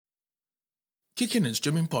Kicking and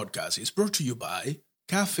Streaming Podcast is brought to you by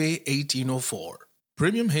Cafe 1804.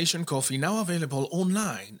 Premium Haitian coffee now available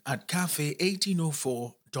online at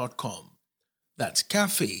cafe1804.com. That's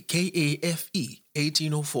cafe, K-A-F-E,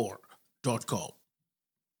 1804.com.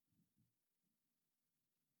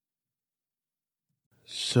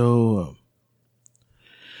 So,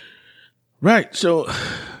 right. So,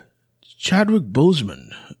 Chadwick Boseman.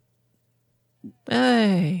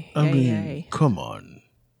 Hey, I mean, come on.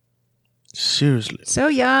 Seriously. So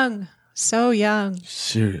young.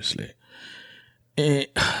 Seriously.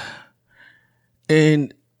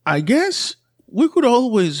 And I guess we could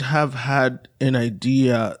always have had an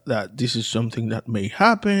idea that this is something that may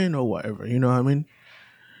happen or whatever. You know what I mean?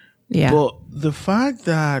 Yeah. But the fact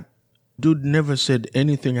that dude never said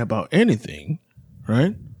anything about anything,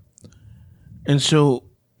 right? And so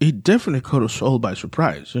it definitely caught us all by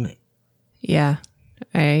surprise, isn't it? Yeah.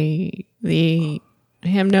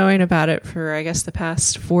 Him knowing about it for, I guess, the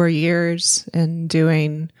past 4 years and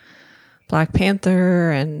doing Black Panther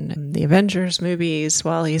and the Avengers movies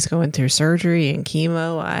while he's going through surgery and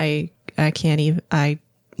chemo, I can't even,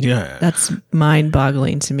 Yeah. that's mind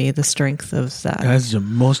boggling to me, the strength of that. That's the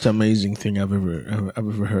most amazing thing I've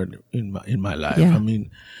ever heard in my life. Yeah. I mean,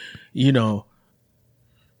 you know,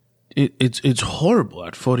 it's horrible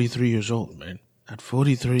at 43 years old, man. At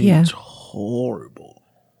 43, Yeah. it's horrible.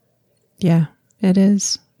 Yeah, it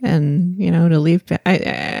is. And, you know, to leave,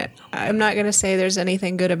 I'm not going to say there's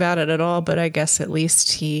anything good about it at all, but I guess at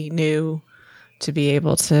least he knew to be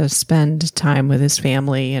able to spend time with his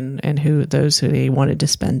family and those who he wanted to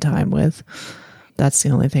spend time with. That's the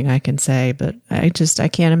only thing I can say, but I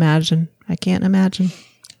can't imagine. I can't imagine.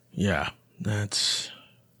 Yeah, that's,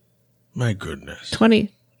 my goodness.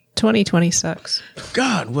 2020 sucks.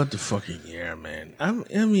 God, what the fucking year, man. I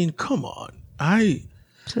mean, come on.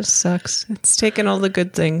 Just sucks. It's taken all the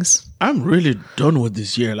good things. I'm really done with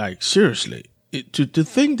this year. Like, seriously. To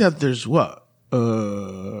think that there's what?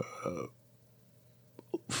 4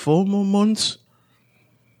 more months?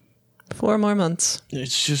 4 more months.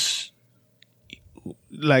 It's just,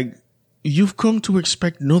 like, you've come to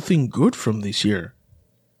expect nothing good from this year.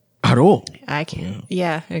 At all. I can't.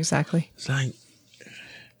 Yeah, exactly. It's like,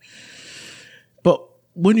 but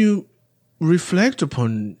when you reflect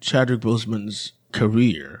upon Chadwick Boseman's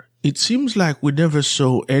career, it seems like we never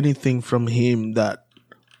saw anything from him that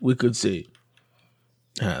we could say,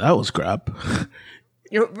 that was crap.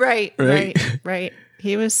 You're right.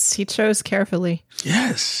 He chose carefully.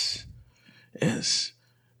 Yes.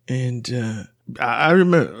 And I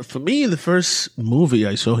remember, for me, the first movie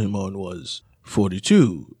I saw him on was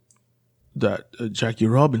 42, that Jackie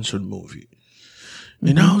Robinson movie.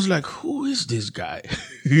 And I was like, who is this guy?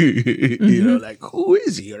 You know, like, who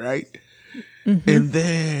is he, right? And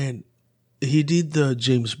then he did the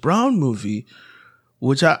James Brown movie,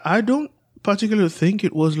 which I don't particularly think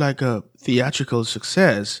it was like a theatrical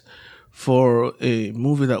success for a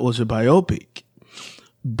movie that was a biopic.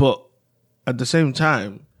 But at the same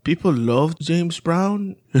time, people loved James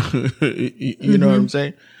Brown. You know what I'm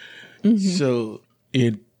saying? So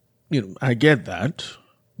I get that.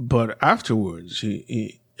 But afterwards,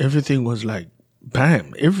 everything was like,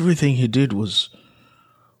 bam! Everything he did was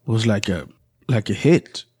like a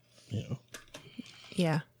hit, you know.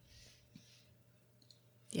 Yeah.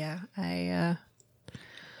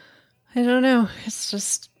 I don't know. It's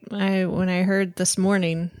just when I heard this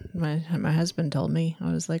morning, my husband told me,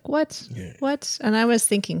 I was like, what? Yeah. What? And I was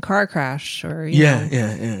thinking car crash or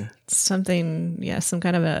Yeah. something, some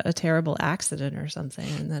kind of a terrible accident or something.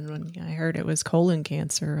 And then when I heard it was colon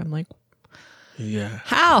cancer, I'm like, Yeah.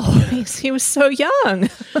 how? Yeah. He was so young.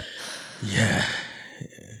 Yeah.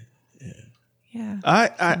 Yeah.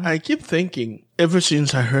 I keep thinking, ever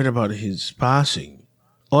since I heard about his passing,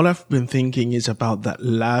 all I've been thinking is about that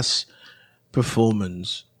last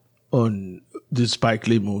performance on the Spike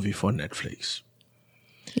Lee movie for Netflix.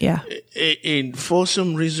 Yeah. And for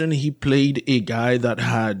some reason, he played a guy that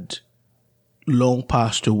had long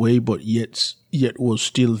passed away, but yet was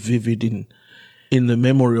still vivid in the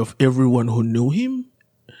memory of everyone who knew him.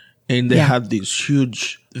 And they had this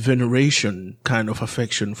huge veneration kind of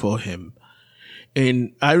affection for him.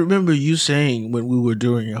 And I remember you saying when we were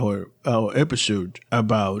doing our episode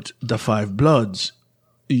about the Five Bloods,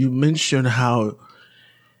 you mentioned how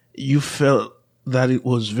you felt that it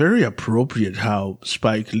was very appropriate how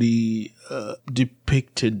Spike Lee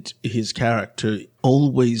depicted his character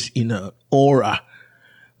always in an aura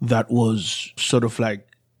that was sort of like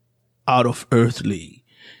out of earthly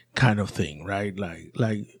kind of thing, right?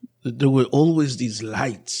 Like there were always these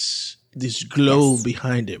lights, this glow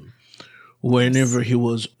behind him whenever he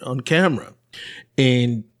was on camera.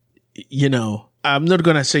 And, you know, I'm not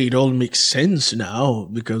going to say it all makes sense now,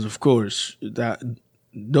 because of course that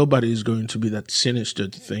nobody is going to be that sinister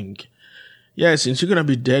to think, yeah, since you're going to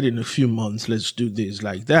be dead in a few months, let's do this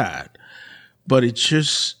like that. But it's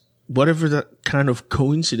just, whatever that kind of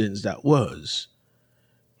coincidence that was,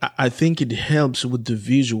 I think it helps with the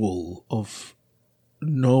visual of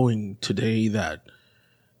knowing today that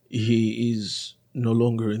he is no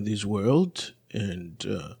longer in this world, and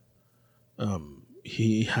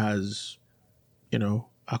he has,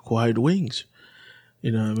 acquired wings.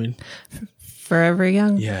 You know what I mean? Forever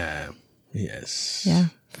young. Yeah. Yes. Yeah.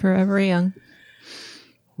 Forever young.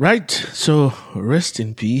 Right. So rest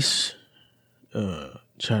in peace,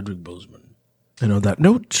 Chadwick Boseman. And on that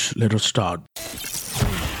note, let us start.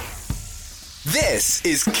 This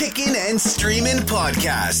is Kickin' and Streamin'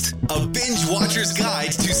 Podcast, a binge watcher's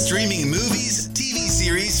guide to streaming movies, TV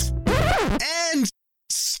series, and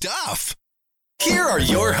stuff. Here are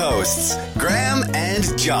your hosts, Graham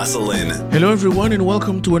and Jocelyn. Hello, everyone, and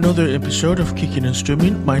welcome to another episode of Kickin' and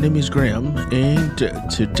Streamin'. My name is Graham, and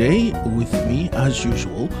today with me, as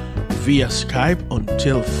usual, via Skype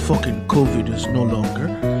until fucking COVID is no longer.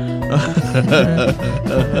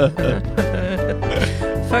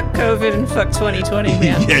 Fuck COVID and fuck 2020,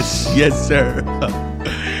 man. yes, sir.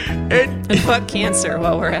 And fuck cancer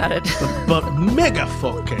while we're at it. But mega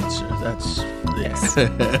fuck cancer. That's Yes.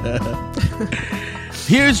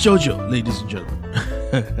 Here's Jojo, ladies and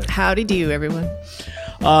gentlemen. Howdy do, everyone.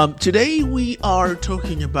 Today we are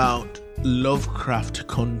talking about Lovecraft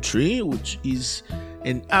Country, which is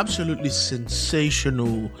an absolutely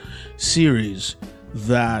sensational series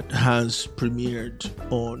that has premiered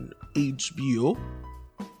on HBO.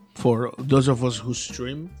 For those of us who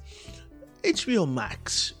stream HBO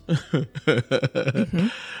Max.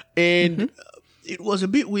 And it was a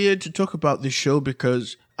bit weird to talk about this show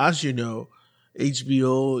because, as you know,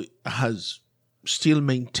 HBO has still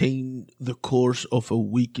maintained the course of a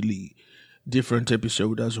weekly different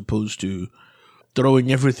episode as opposed to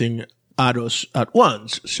throwing everything at us at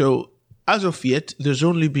once. So as of yet, there's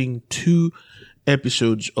only been 2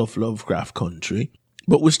 episodes of Lovecraft Country.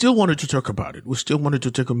 But we still wanted to talk about it. We still wanted to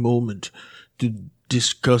take a moment to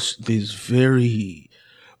discuss this very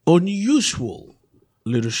unusual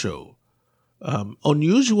little show.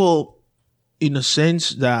 Unusual in a sense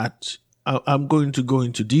that I'm going to go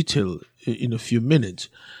into detail in a few minutes.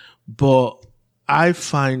 But I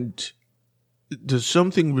find there's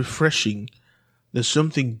something refreshing, there's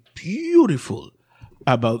something beautiful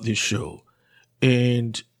about this show.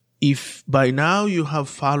 And if by now you have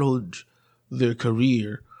followed the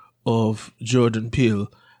career of Jordan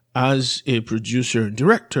Peele as a producer and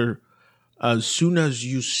director, as soon as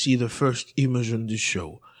you see the first image on this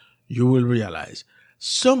show, you will realize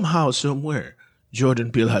somehow, somewhere,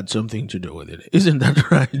 Jordan Peele had something to do with it. Isn't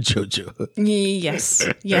that right, Jojo?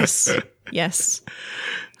 Yes.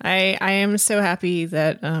 I am so happy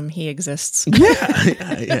that he exists.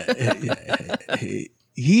 Yeah.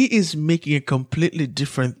 He is making a completely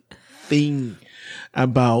different thing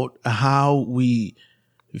about how we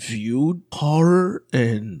viewed horror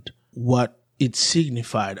and what it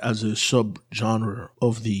signified as a subgenre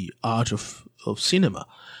of the art of cinema.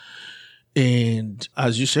 And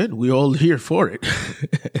as you said, we're all here for it.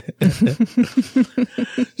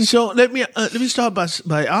 So let me start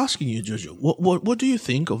by asking you, Jojo, what do you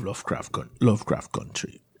think of Lovecraft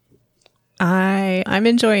Country? I'm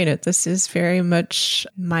enjoying it. This is very much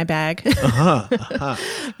my bag.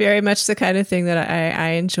 Very much the kind of thing that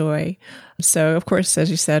I enjoy. So, of course, as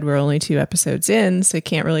you said, we're only 2 episodes in, so I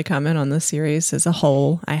can't really comment on the series as a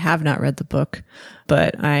whole. I have not read the book,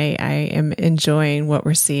 but I am enjoying what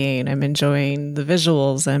we're seeing. I'm enjoying the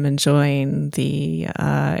visuals. I'm enjoying the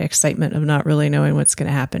excitement of not really knowing what's going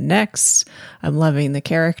to happen next. I'm loving the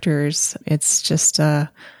characters. It's just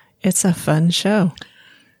it's a fun show.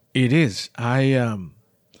 It is. I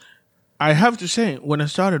have to say, when I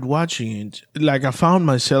started watching it, like I found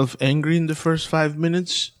myself angry in the first 5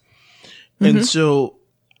 minutes. And so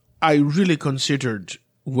I really considered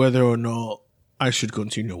whether or not I should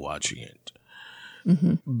continue watching it.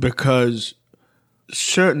 Because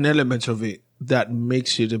certain elements of it that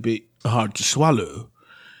makes it a bit hard to swallow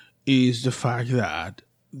is the fact that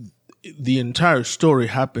the entire story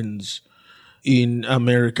happens in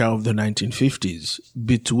America of the 1950s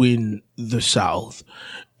between the South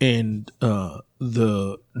and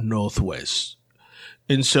the Northwest.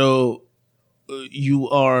 And so you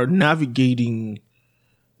are navigating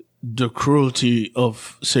the cruelty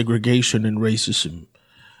of segregation and racism.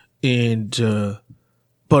 And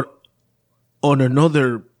but on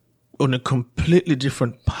a completely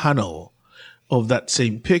different panel of that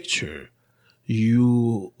same picture,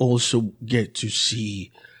 you also get to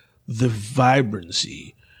see the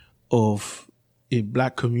vibrancy of a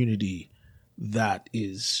black community that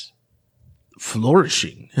is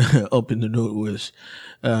flourishing up in the Northwest,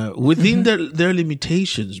 within their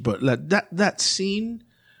limitations. But like that scene,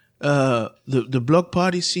 the block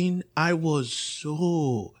party scene, I was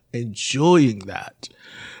so enjoying that.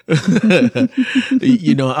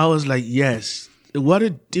 I was like, yes, what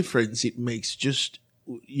a difference it makes, just,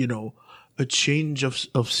 a change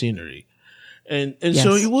of scenery. And Yes.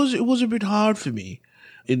 so it was a bit hard for me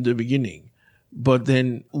in the beginning. But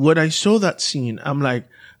then when I saw that scene, I'm like,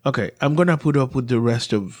 okay, I'm going to put up with the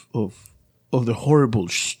rest of the horrible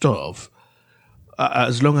stuff,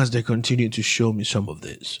 as long as they continue to show me some of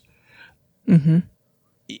this. Mm-hmm.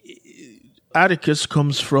 Atticus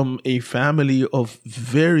comes from a family of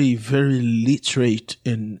very, very literate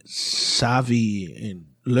and savvy and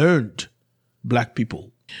learned black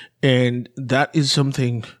people. And that is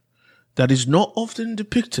something that is not often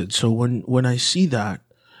depicted. So when I see that,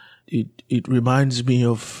 it reminds me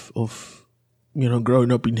of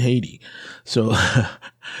growing up in Haiti. So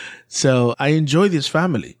so I enjoy this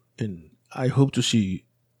family, and I hope to see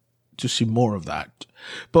more of that.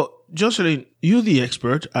 But Jocelyn, you're the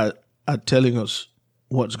expert at telling us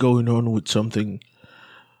what's going on with something.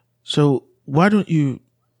 So why don't you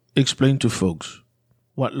explain to folks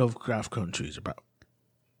what Lovecraft Country is about?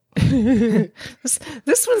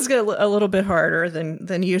 This one's a little bit harder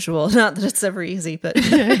than usual. Not that it's ever easy, but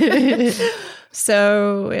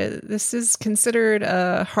so this is considered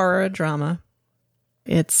a horror drama.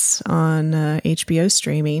 It's on HBO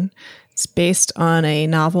streaming. It's based on a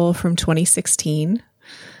novel from 2016,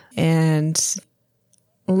 and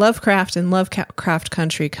Lovecraft and Lovecraft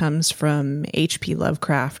Country comes from H.P.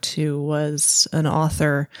 Lovecraft, who was an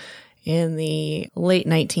author in the late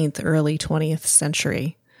 19th, early 20th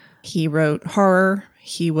century. He wrote horror.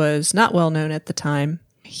 He was not well known at the time.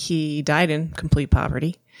 He died in complete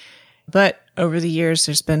poverty. But over the years,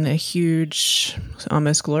 there's been a huge,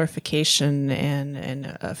 almost glorification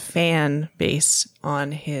and a fan base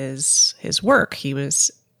on his work. He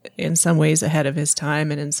was in some ways ahead of his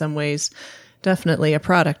time, and in some ways definitely a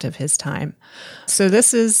product of his time. So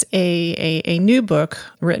this is a new book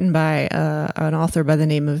written by an author by the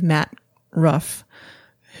name of Matt Ruff,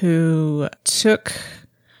 who took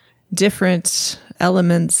different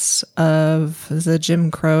elements of the Jim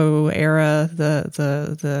Crow era,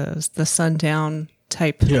 the sundown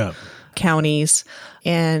type counties,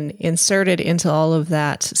 and inserted into all of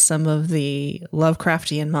that some of the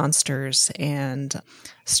Lovecraftian monsters and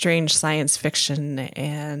strange science fiction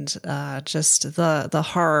and just the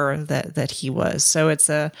horror that he was. So it's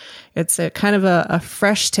a kind of a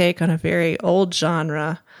fresh take on a very old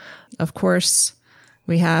genre. Of course,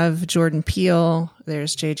 we have Jordan Peele.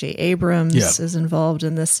 There's J.J. Abrams is involved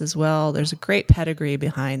in this as well. There's a great pedigree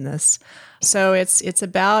behind this. So it's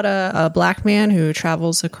about a black man who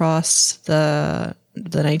travels across the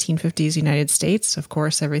 1950s United States. Of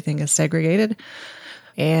course, everything is segregated.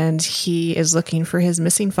 And he is looking for his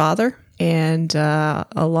missing father. And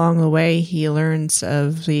along the way, he learns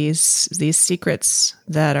of these secrets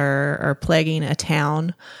that are plaguing a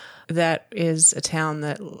town. That is a town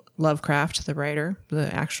that Lovecraft, the writer,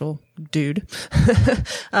 the actual dude,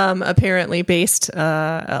 apparently based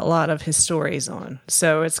a lot of his stories on.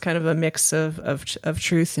 So it's kind of a mix of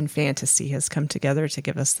truth and fantasy has come together to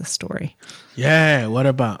give us the story. Yeah, what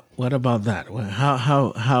about that? Well,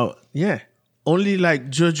 how? Yeah, only like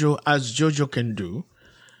JoJo can do,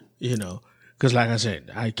 Because like I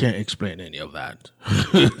said, I can't explain any of that.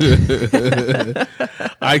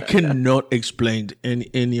 I cannot explain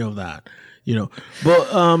any of that,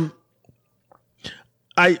 But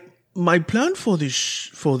my plan for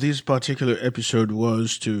this particular episode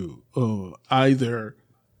was to either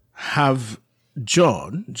have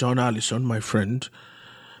John Allison, my friend,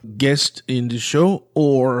 guest in the show,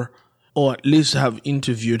 or at least have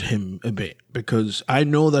interviewed him a bit, because I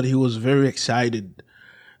know that he was very excited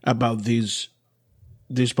about this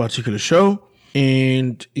particular show,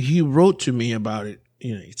 and he wrote to me about it.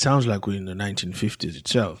 It sounds like we're in the 1950s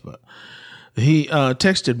itself, but he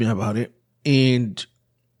texted me about it. And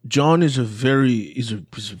John is a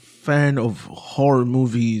fan of horror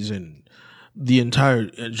movies, and the entire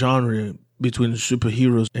genre between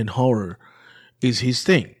superheroes and horror is his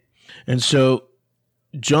thing. And so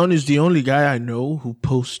John is the only guy I know who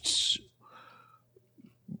posts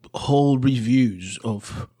whole reviews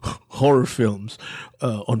of horror films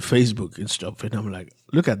on Facebook and stuff, and I'm like,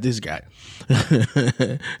 look at this guy.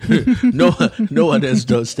 no one else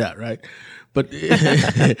does that, right? But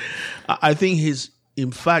I think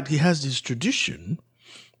he has this tradition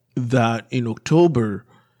that in October,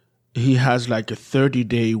 he has like a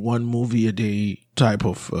 30-day, one movie a day type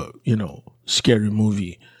of, scary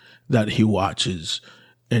movie that he watches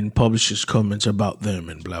and publishes comments about them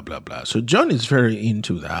and blah, blah, blah. So John is very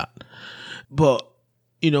into that. But,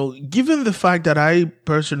 given the fact that I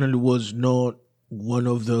personally was not one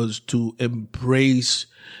of those to embrace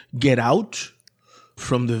Get Out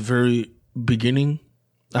from the very beginning,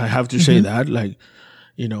 I have to say that,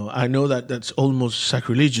 I know that that's almost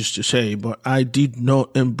sacrilegious to say, but I did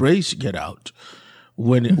not embrace Get Out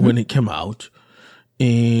when it came out.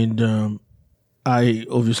 And I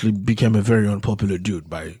obviously became a very unpopular dude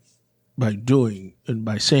by doing and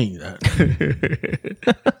by saying that.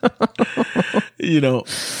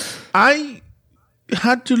 I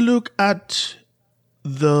had to look at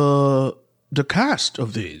the cast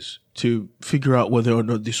of these to figure out whether or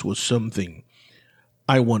not this was something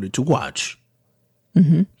I wanted to watch.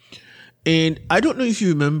 Mm-hmm. And I don't know if you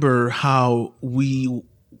remember how we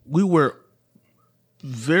were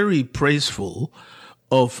very praiseful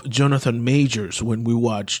of Jonathan Majors when we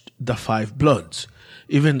watched The Five Bloods,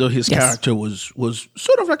 even though his character was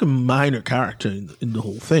sort of like a minor character in the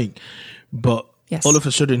whole thing. But all of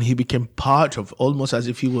a sudden he became part of, almost as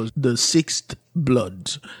if he was the sixth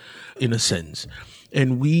blood, in a sense.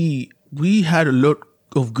 And we had a lot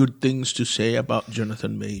of good things to say about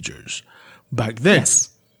Jonathan Majors back then. Yes.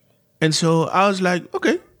 And so I was like,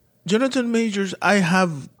 okay, Jonathan Majors, I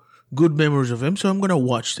have good memories of him, so I'm going to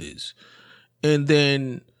watch this. And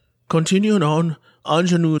then continuing on,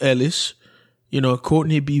 Anjanou Ellis,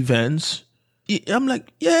 Courtney B. Vance. I'm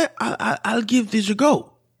like, yeah, I'll give this a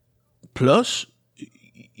go. Plus,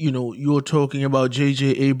 you're talking about J.J.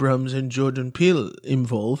 Abrams and Jordan Peele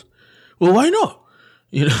involved. Well, why not?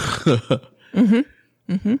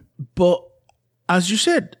 But as you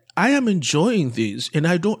said, I am enjoying this, and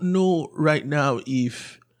I don't know right now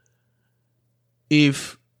if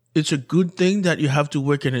it's a good thing that you have to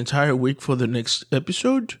work an entire week for the next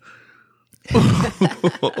episode.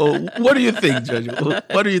 What do you think, Judge?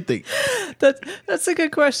 What do you think? That's a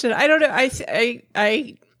good question. I don't know.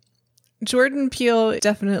 I Jordan Peele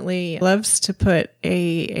definitely loves to put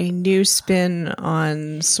a new spin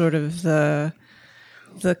on sort of the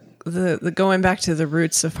going back to the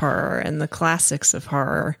roots of horror and the classics of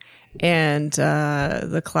horror and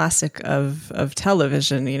the classic of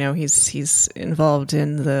television. He's involved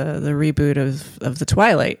in the reboot of the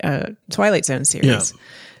Twilight Zone series. Yeah.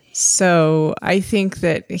 So I think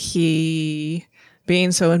that he,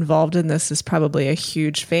 being so involved in this, is probably a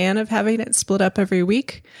huge fan of having it split up every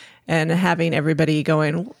week and having everybody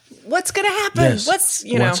going, what's going to happen? Yes. What's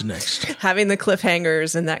next? Having the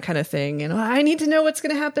cliffhangers and that kind of thing. And I need to know what's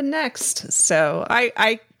going to happen next. So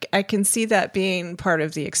I can see that being part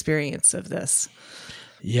of the experience of this.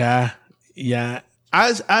 Yeah.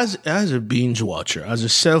 As a binge watcher, as a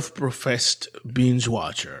self-professed binge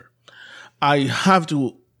watcher, I have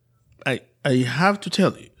to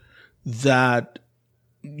tell you that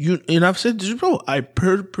and I've said this before, I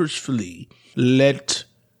purposefully let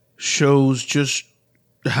shows just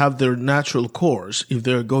have their natural course if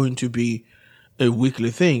they're going to be a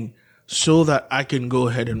weekly thing, so that I can go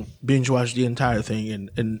ahead and binge watch the entire thing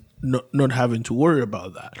and not having to worry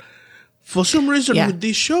about that. For some reason with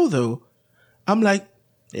this show though, I'm like,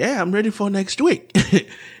 yeah, I'm ready for next week.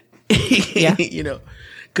 Yeah.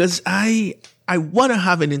 Because I want to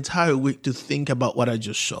have an entire week to think about what I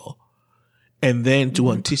just saw and then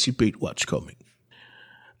to anticipate what's coming.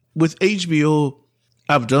 With HBO,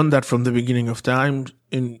 I've done that from the beginning of time,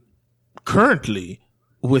 and currently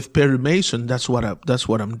with Perry Mason, that's what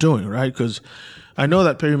I'm doing, right? Because I know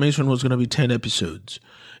that Perry Mason was going to be 10 episodes,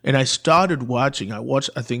 and I started watching. I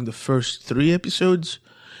watched, I think, the first 3 episodes,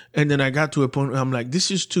 and then I got to a point where I'm like,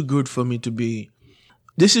 this is too good for me to be.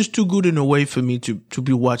 This is too good in a way for me to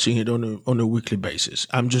be watching it on a weekly basis.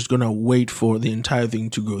 I'm just going to wait for the entire thing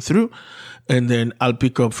to go through, and then I'll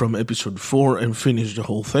pick up from episode 4 and finish the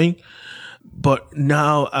whole thing. But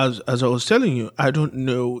now, as I was telling you, I don't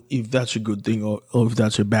know if that's a good thing or if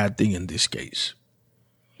that's a bad thing in this case.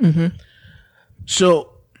 Mm-hmm.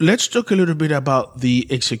 So let's talk a little bit about the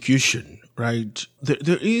execution, right?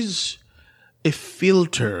 There is a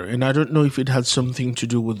filter, and I don't know if it has something to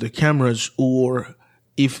do with the cameras or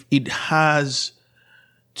if it has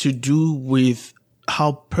to do with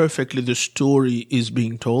how perfectly the story is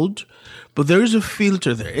being told. But there is a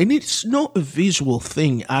filter there, and it's not a visual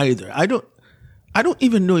thing either. I don't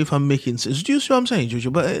even know if I'm making sense. Do you see what I'm saying,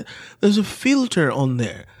 Jojo? But there's a filter on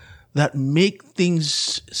there that make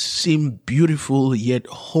things seem beautiful yet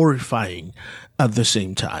horrifying at the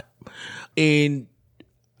same time. And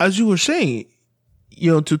as you were saying,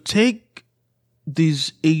 to take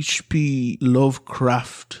this H.P.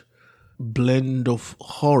 Lovecraft blend of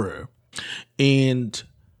horror and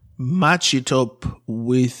match it up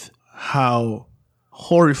with how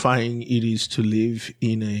horrifying it is to live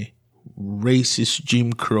in a racist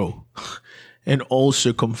Jim Crow and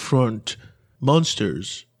also confront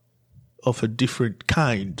monsters of a different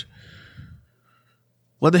kind.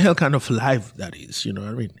 What the hell kind of life that is, you know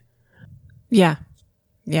what I mean? Yeah.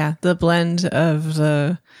 Yeah. The blend of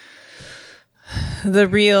the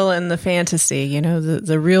real and the fantasy, you know,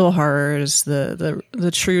 the real horrors,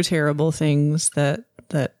 the true terrible things that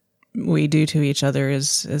we do to each other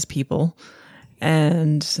as people.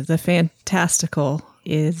 And the fantastical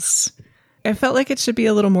is, I felt like it should be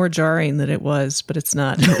a little more jarring than it was, but it's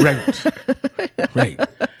not. Right.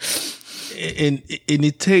 And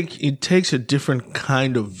it takes a different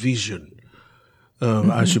kind of vision,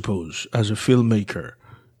 I suppose, as a filmmaker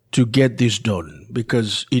to get this done,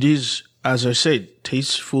 because it is, as I said,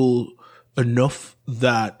 tasteful enough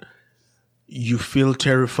that you feel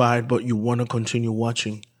terrified, but you want to continue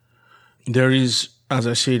watching. There is, as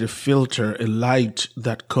I said, a filter, a light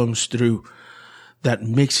that comes through that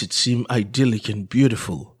makes it seem idyllic and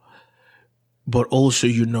beautiful. But also,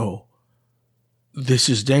 you know, this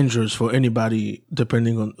is dangerous for anybody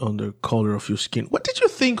depending on the color of your skin. What did you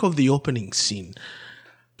think of the opening scene?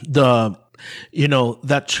 That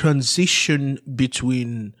transition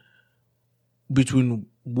between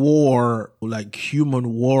war, like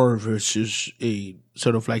human war versus a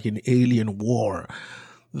sort of like an alien war.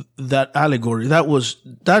 That allegory,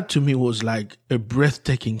 that to me was like a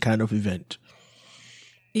breathtaking kind of event.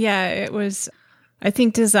 Yeah, it was, I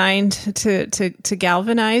think, designed to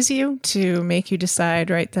galvanize you, to make you decide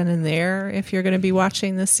right then and there if you're going to be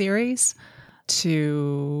watching this series,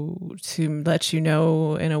 to let you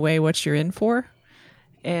know in a way what you're in for,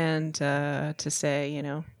 and to say, you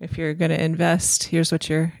know, if you're going to invest, here's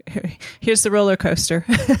the roller coaster.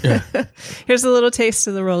 Yeah. Here's a little taste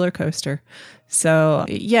of the roller coaster. So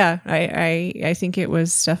yeah, I think it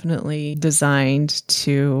was definitely designed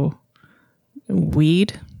to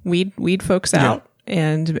weed folks out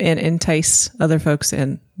and entice other folks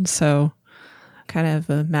in. So kind of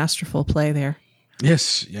a masterful play there.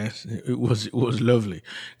 Yes, it was lovely,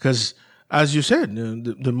 because as you said,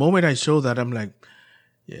 the moment I saw that, I'm like,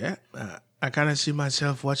 yeah, I kind of see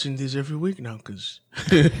myself watching this every week now, because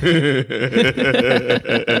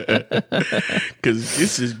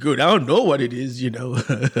this is good. I don't know what it is, you know.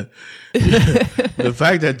 The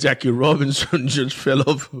fact that Jackie Robinson just fell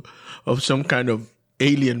off of some kind of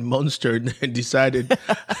alien monster and decided,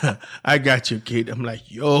 I got you, kid. I'm like,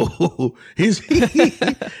 yo, he's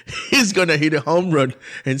gonna hit a home run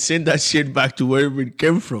and send that shit back to wherever it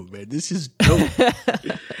came from, man. This is dope.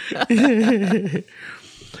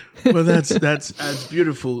 Well, that's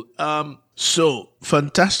beautiful. So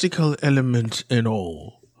fantastical elements and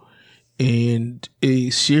all, and a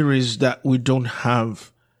series that we don't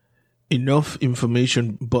have enough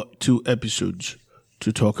information but 2 episodes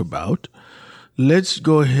to talk about. Let's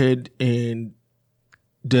go ahead and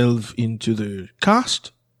delve into the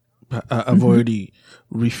cast. I've already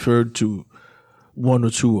referred to 1 or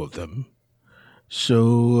 2 of them.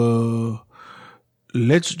 So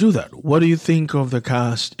let's do that. What do you think of the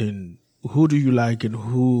cast, and who do you like, and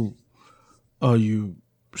who are you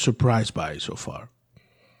surprised by so far?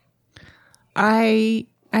 I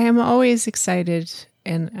am always excited,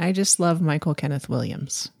 and I just love Michael Kenneth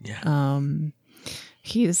Williams. Yeah.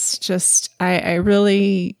 He's just,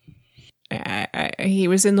 he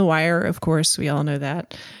was in The Wire, of course, we all know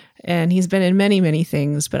that. And he's been in many, many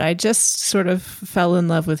things, but I just sort of fell in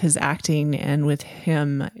love with his acting and with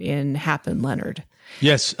him in Hap and Leonard.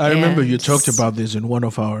 Yes, I remember you talked about this in one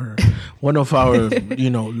of our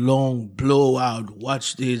long blowout,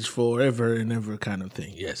 watch this forever and ever kind of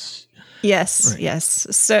thing. Yes. Yes, right. Yes.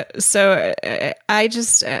 So I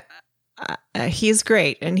just, he's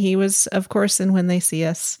great. And he was, of course, in When They See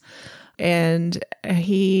Us. And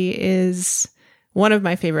he is one of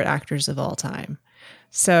my favorite actors of all time.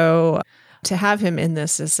 So to have him in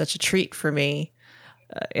this is such a treat for me.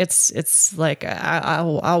 It's like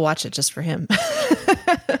I'll watch it just for him.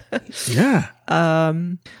 Yeah.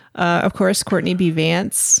 Of course, Courtney B.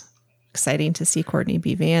 Vance. Exciting to see Courtney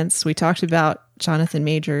B. Vance. We talked about Jonathan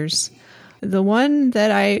Majors. The one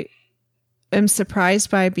that I am surprised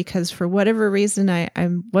by, because for whatever reason I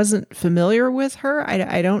wasn't familiar with her.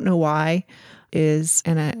 I don't know why. It's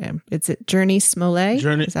Journey Smollett?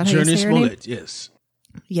 Journey Smollett. Yes.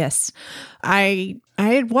 Yes. I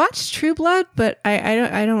had watched True Blood, but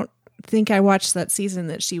I don't think I watched that season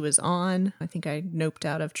that she was on. I think I noped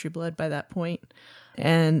out of True Blood by that point.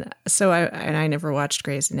 And so I never watched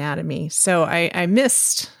Grey's Anatomy. So I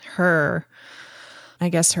missed her, I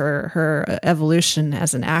guess her evolution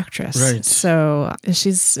as an actress. Right. So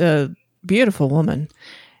she's a beautiful woman.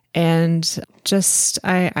 And just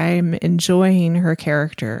I'm enjoying her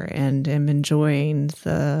character and am enjoying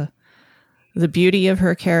the beauty of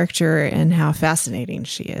her character and how fascinating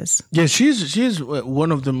she is. Yeah, she's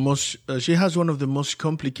one of the most. She has one of the most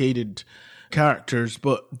complicated characters,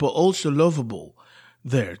 but also lovable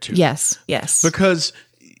there too. Yes. Because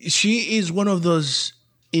she is one of those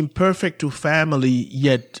imperfect to family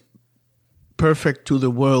yet perfect to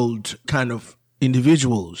the world kind of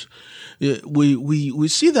individuals. We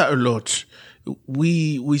see that a lot.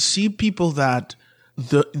 We see people that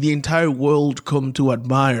the entire world come to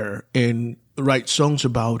admire and write songs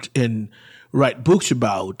about and write books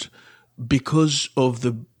about because of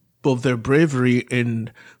their bravery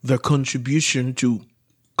and their contribution to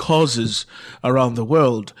causes around the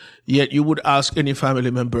world. Yet you would ask any family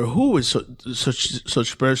member who is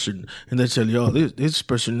such person, and they tell you, "Oh, this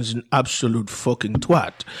person is an absolute fucking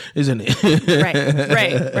twat, isn't it?"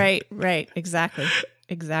 Right. Exactly.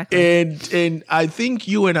 And I think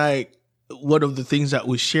you and I, one of the things that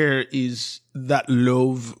we share is that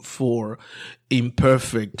love for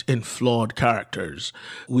imperfect and flawed characters.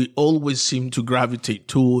 We always seem to gravitate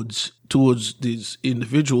towards these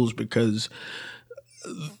individuals because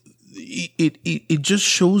it just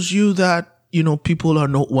shows you that, you know, people are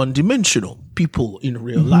not one-dimensional people in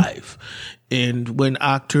real life. And when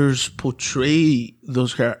actors portray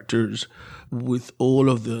those characters with all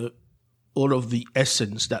of the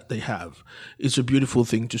essence that they have, it's a beautiful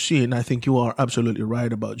thing to see. And I think you are absolutely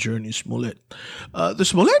right about Jurnee Smollett. The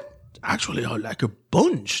Smollett actually are like a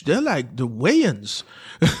bunch. They're like the Wayans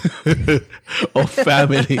of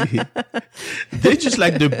family. They're just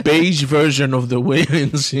like the beige version of the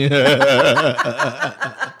Wayans.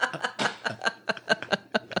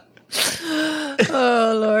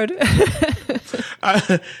 Oh, Lord.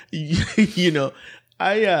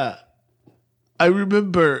 I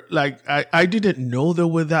remember, like, I didn't know there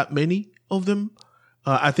were that many of them.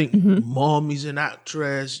 I think mom is an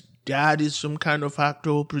actress, dad is some kind of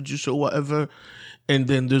actor or producer, whatever. And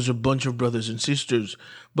then there's a bunch of brothers and sisters.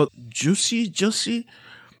 But Jussie,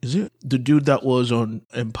 is it the dude that was on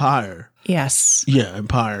Empire? Yes. Yeah,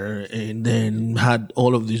 Empire. And then had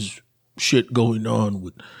all of this shit going on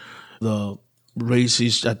with the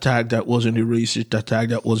racist attack that wasn't a racist attack,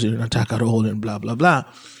 that wasn't an attack at all, and blah, blah, blah.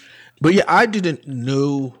 But yeah, I didn't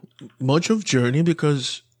know much of Jurnee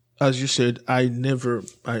because, as you said, I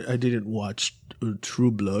didn't watch True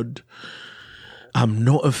Blood. I'm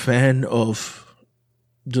not a fan of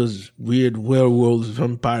those weird werewolves,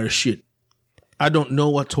 vampire shit. I don't know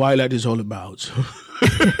what Twilight is all about.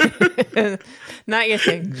 Not your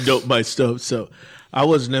thing. Not my stuff. So I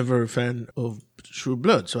was never a fan of True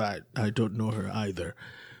Blood, so I don't know her either.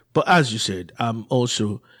 But as you said, I'm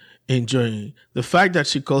also enjoying the fact that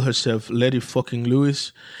she called herself Letty fucking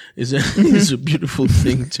Lewis is a beautiful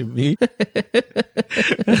thing to me.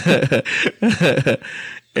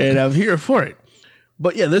 And I'm here for it.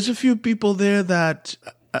 But yeah, there's a few people there that,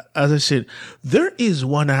 as I said, there is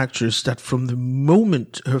one actress that from the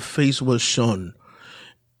moment her face was shown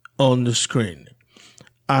on the screen,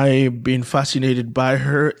 I've been fascinated by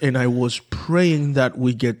her, and I was praying that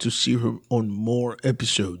we get to see her on more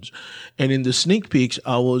episodes. And in the sneak peeks,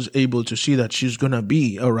 I was able to see that she's going to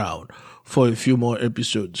be around for a few more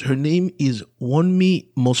episodes. Her name is Wunmi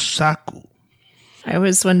Mosaku. I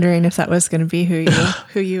was wondering if that was going to be who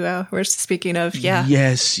you were speaking of. Yeah.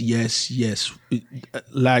 Yes.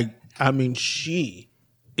 Like, I mean, she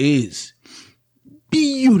is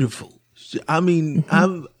beautiful. I mean,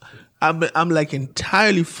 I'm like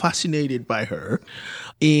entirely fascinated by her,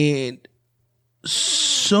 and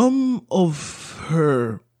some of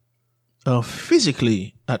her,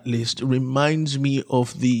 physically at least, reminds me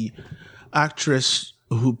of the actress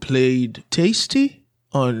who played Tasty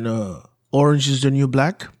on Orange Is the New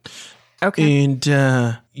Black. Okay, and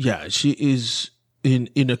yeah, she is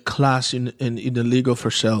in a class in a league of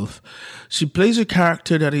herself. She plays a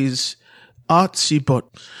character that is artsy, but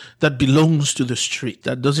that belongs to the street,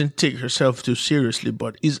 that doesn't take herself too seriously,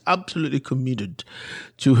 but is absolutely committed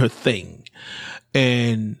to her thing.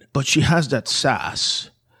 But she has that sass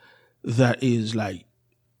that is like,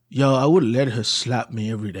 yo, I would let her slap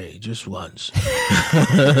me every day, just once.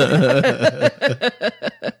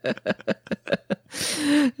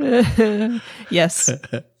 Yes.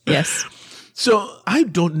 So I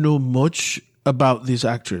don't know much about this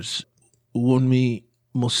actress, Wunmi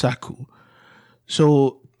Mosaku.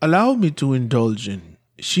 So allow me to indulge in.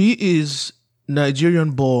 She is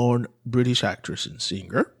Nigerian-born British actress and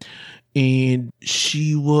singer, and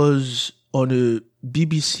she was on a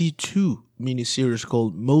BBC Two miniseries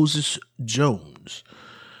called Moses Jones.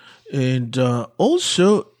 And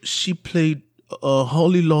also, she played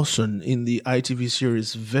Holly Lawson in the ITV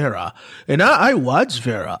series Vera. And I watched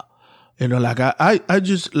Vera. You know, like I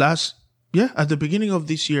just at the beginning of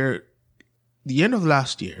this year, the end of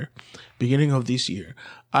last year, beginning of this year,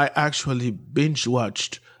 I actually binge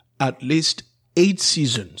watched at least 8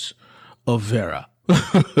 seasons of Vera.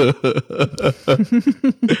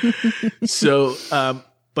 So,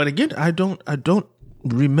 but again, I don't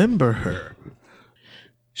remember her.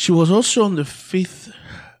 She was also on the 5th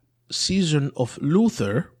season of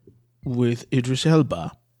Luther with Idris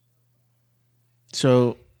Elba.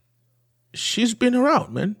 So she's been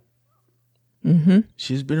around, man. Mm-hmm.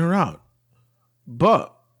 She's been around.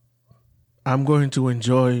 But I'm going to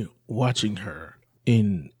enjoy watching her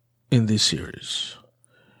in this series.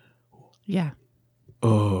 Yeah.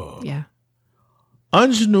 Oh. Yeah.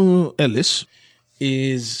 Anjanou Ellis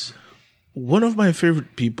is one of my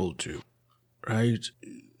favorite people too, right?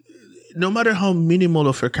 No matter how minimal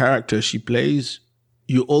of her character she plays,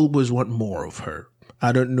 you always want more of her.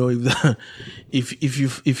 I don't know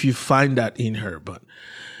if you find that in her, but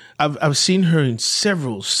I've seen her in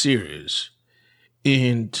several series,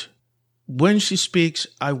 and when she speaks,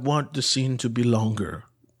 I want the scene to be longer.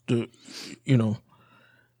 That's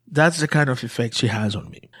the kind of effect she has on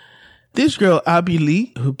me. This girl, Abby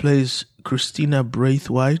Lee, who plays Christina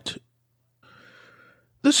Braithwaite,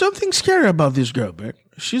 there's something scary about this girl, man.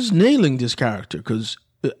 She's nailing this character because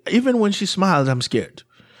even when she smiles, I'm scared.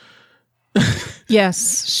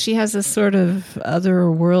 Yes, she has a sort of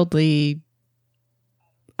otherworldly,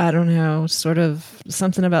 I don't know, sort of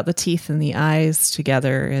something about the teeth and the eyes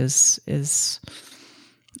together is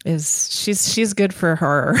she's good for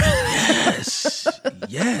horror.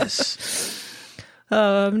 Yes.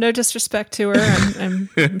 No disrespect to her.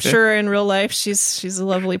 I'm sure in real life she's a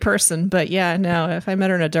lovely person, but yeah, no, if I met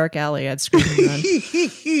her in a dark alley, I'd scream and run.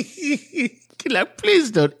 Like,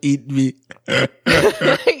 please don't eat me.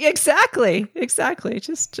 Exactly.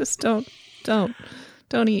 Just don't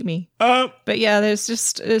eat me. But yeah, it's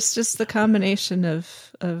just the combination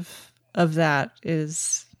of that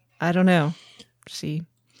is, I don't know. She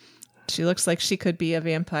looks like she could be a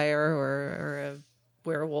vampire or a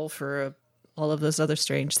werewolf or all of those other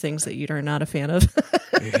strange things that you are not a fan of.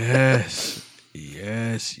 Yes.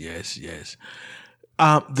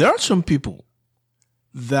 There are some people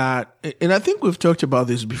that, and I think we've talked about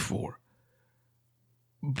this before,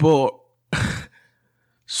 but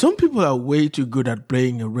some people are way too good at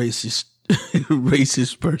playing a racist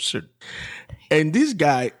person. And this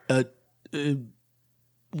guy,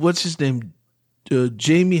 what's his name?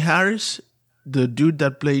 Jamie Harris, the dude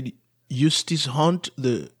that played Eustace Hunt,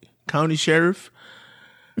 the county sheriff.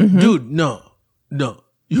 Mm-hmm. Dude, no.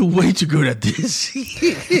 You're way too good at this.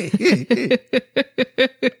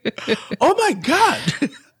 Oh my God.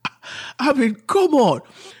 I mean, come on.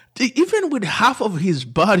 Even with half of his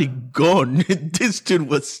body gone, this dude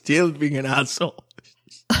was still being an asshole.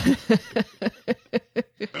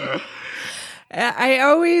 I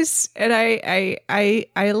always, and I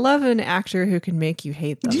love an actor who can make you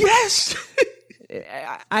hate them. Yes.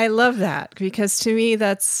 I love that because to me,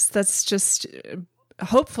 that's just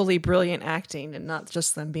hopefully brilliant acting and not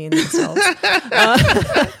just them being themselves.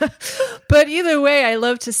 But either way, I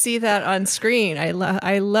love to see that on screen. I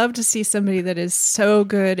love to see somebody that is so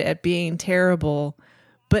good at being terrible,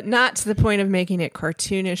 but not to the point of making it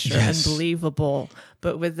cartoonish or unbelievable,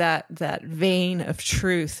 but with that vein of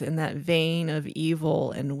truth and that vein of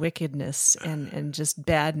evil and wickedness and just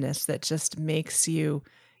badness that just makes you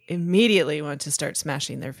immediately want to start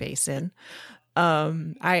smashing their face in.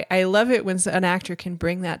 I love it when an actor can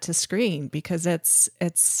bring that to screen because it's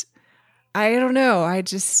I don't know. I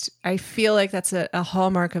feel like that's a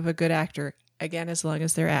hallmark of a good actor. Again, as long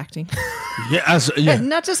as they're acting. Yeah.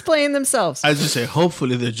 Not just playing themselves. As you say,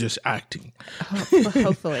 hopefully they're just acting.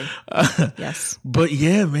 Hopefully. Yes. But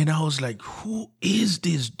yeah, man, I was like, who is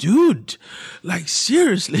this dude? Like,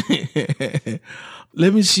 seriously.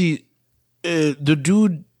 Let me see. The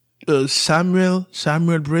dude, Samuel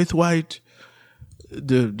Braithwaite,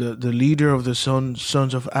 the leader of the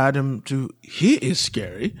Sons of Adam, too, he is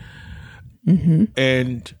scary. Mm-hmm.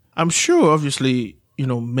 And I'm sure, obviously,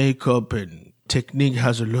 makeup and technique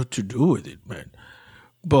has a lot to do with it, man.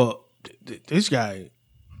 But this guy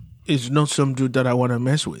is not some dude that I want to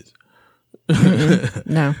mess with.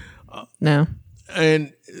 No.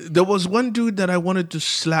 And there was one dude that I wanted to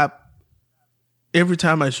slap every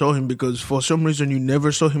time I saw him because for some reason you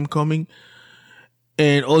never saw him coming.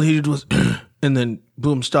 And all he did was and then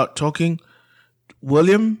boom, start talking.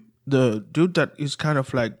 William, the dude that is kind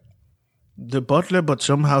of like the butler, but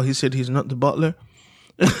somehow he said he's not the butler.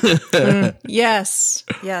 Yes.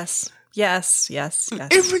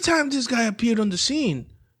 Every time this guy appeared on the scene,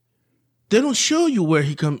 they don't show you where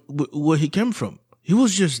he came from. He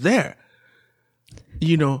was just there,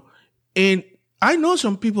 And I know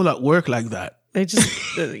some people at work like that. They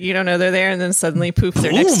just, you don't know they're there, and then suddenly poof,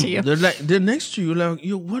 they're Boom, next to you. They're next to you. Like,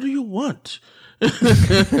 yo, what do you want?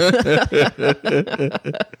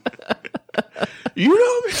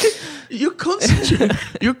 You're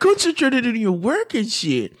concentrated in your work and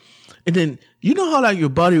shit. And then, you know how like your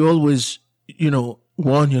body always,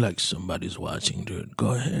 warn you like, somebody's watching, dude.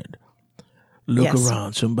 Go ahead. Look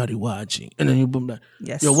around, somebody watching. And then you boom like,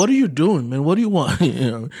 yes. Yo, what are you doing, man? What do you want?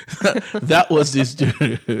 That was this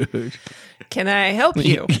dude. Can I help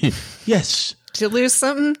you? Yes. Did you lose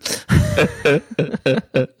something?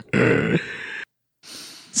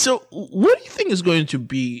 So what do you think is going to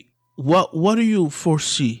be, what do you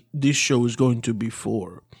foresee this show is going to be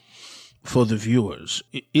for the viewers?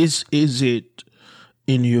 Is it,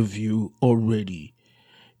 in your view, already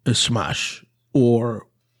a smash? Or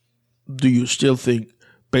do you still think,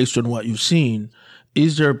 based on what you've seen,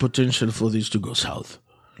 is there a potential for this to go south?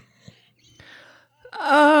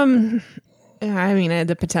 I mean,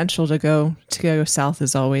 the potential to go south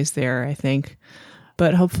is always there, I think,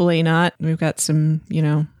 but hopefully not. We've got some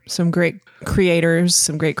great creators,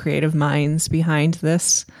 some great creative minds behind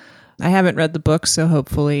this. I haven't read the book, so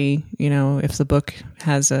hopefully, if the book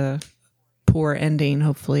has a poor ending,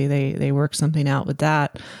 hopefully they work something out with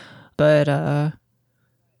that. But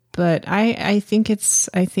I think it's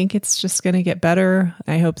just going to get better.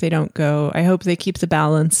 I hope they keep the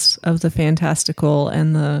balance of the fantastical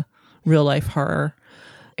and the real life horror.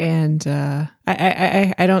 And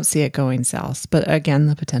I don't see it going south, but again,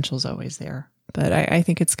 the potential is always there. But I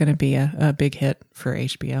think it's going to be a big hit for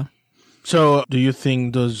HBO. So do you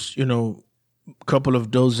think those, couple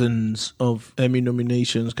of dozens of Emmy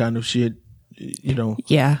nominations kind of shit,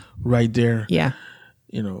 Yeah. right there? Yeah.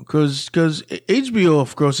 Because HBO,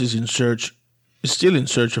 of course, is still in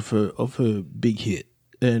search of a big hit.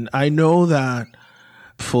 And I know that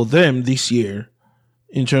for them this year,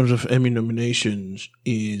 in terms of Emmy nominations,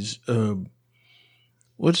 is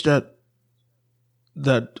what's that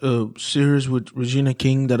series with Regina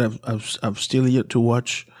King that I've still yet to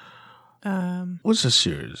watch? What's the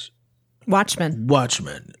series?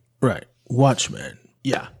 Watchmen. Right? Watchmen.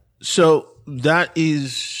 Yeah. So that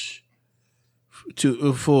is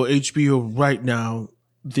for HBO right now.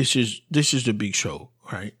 This is the big show,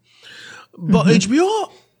 right? But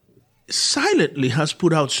HBO silently has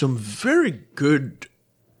put out some very good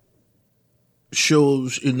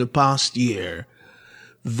shows in the past year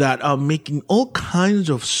that are making all kinds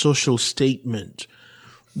of social statement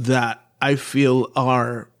that I feel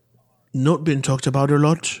are not being talked about a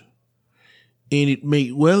lot. And it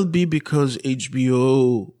may well be because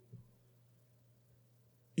HBO,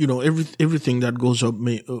 everything that goes up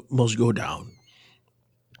must go down.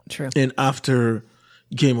 True. And after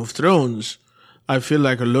Game of Thrones, I feel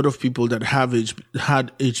like a lot of people that had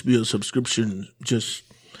HBO subscription just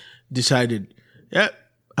decided, yeah,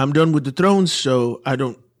 I'm done with the Thrones, so I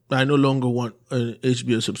no longer want an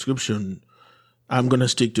HBO subscription. I'm going to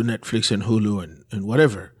stick to Netflix and Hulu and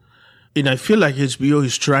whatever. And I feel like HBO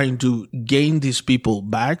is trying to gain these people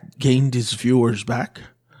back, gain these viewers back.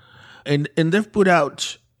 And they've put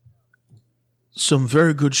out some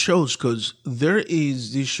very good shows, because there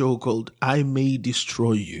is this show called I May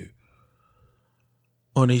Destroy You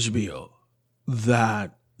on HBO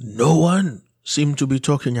that no one seemed to be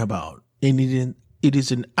talking about. And it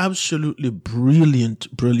is an absolutely brilliant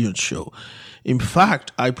show. In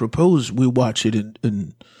fact, I propose we watch it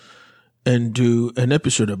and do an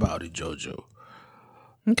episode about it, Jojo.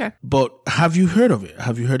 Okay. But have you heard of it?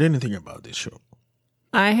 Have you heard anything about this show?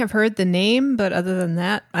 I have heard the name, but other than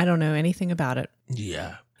that, I don't know anything about it.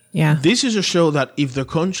 Yeah. Yeah. This is a show that if the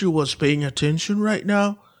country was paying attention right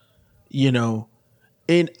now,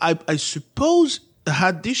 and I suppose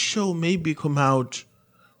had this show maybe come out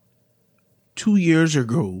 2 years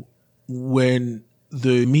ago when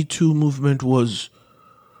the Me Too movement was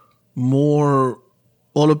more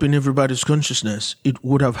all up in everybody's consciousness, it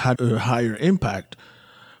would have had a higher impact.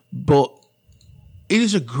 But it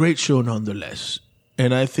is a great show nonetheless.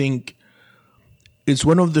 And I think it's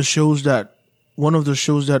one of the shows that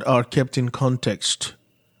are kept in context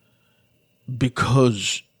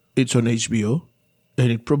because it's on HBO,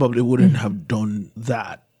 and it probably wouldn't have done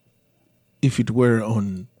that if it were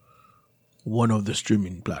on one of the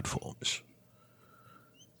streaming platforms.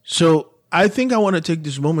 So I think I want to take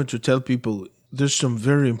this moment to tell people there's some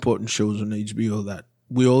very important shows on HBO that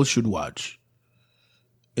we all should watch.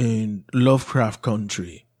 And Lovecraft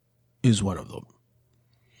Country is one of them.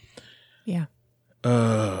 Yeah.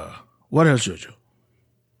 What else, Jojo?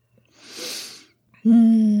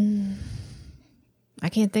 I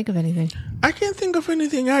can't think of anything. I can't think of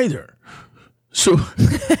anything either. So,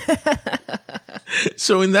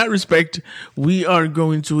 so in that respect, we are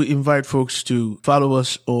going to invite folks to follow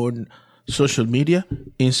us on social media,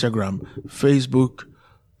 Instagram, Facebook,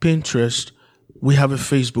 Pinterest. We have a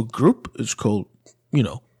Facebook group. It's called,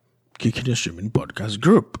 Kicking and Streaming Podcast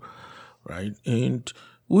Group, right? And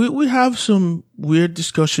we have some weird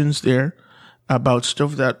discussions there about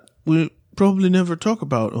stuff that we probably never talk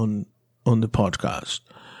about on the podcast.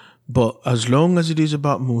 But as long as it is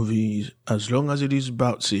about movies, as long as it is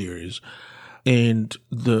about series, and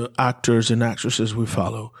the actors and actresses we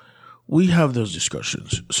follow, we have those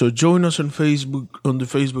discussions. So join us on Facebook, on the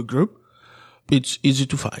Facebook group. It's easy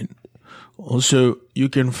to find. Also, you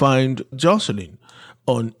can find Jocelyn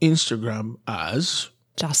on Instagram as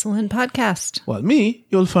Jocelyn Podcast. Well,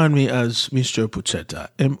 you'll find me as Mr. Puzzetta,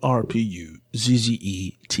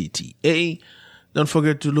 MrPuzzetta. Don't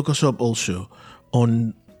forget to look us up also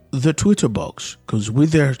on the Twitter box, because we're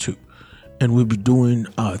there too, and we'll be doing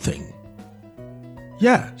our thing.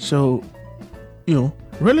 Yeah, so,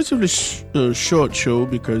 relatively short show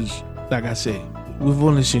because, like I say, we've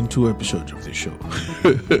only seen 2 episodes of this show.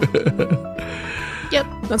 Yep,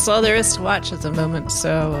 that's all there is to watch at the moment.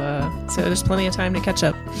 So there's plenty of time to catch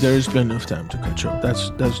up. There is plenty of time to catch up.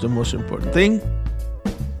 That's the most important thing.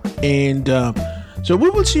 And so we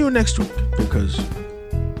will see you next week because,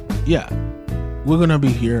 we're going to be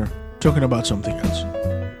here talking about something else.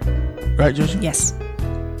 Right, Joseph? Yes,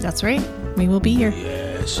 that's right. We will be here.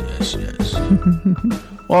 Yes.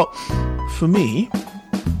 Well, for me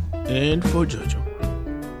and for Jojo,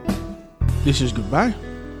 this is goodbye.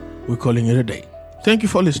 We're calling it a day. Thank you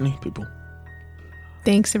for listening, people.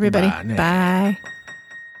 Thanks, everybody. Bye now. Bye.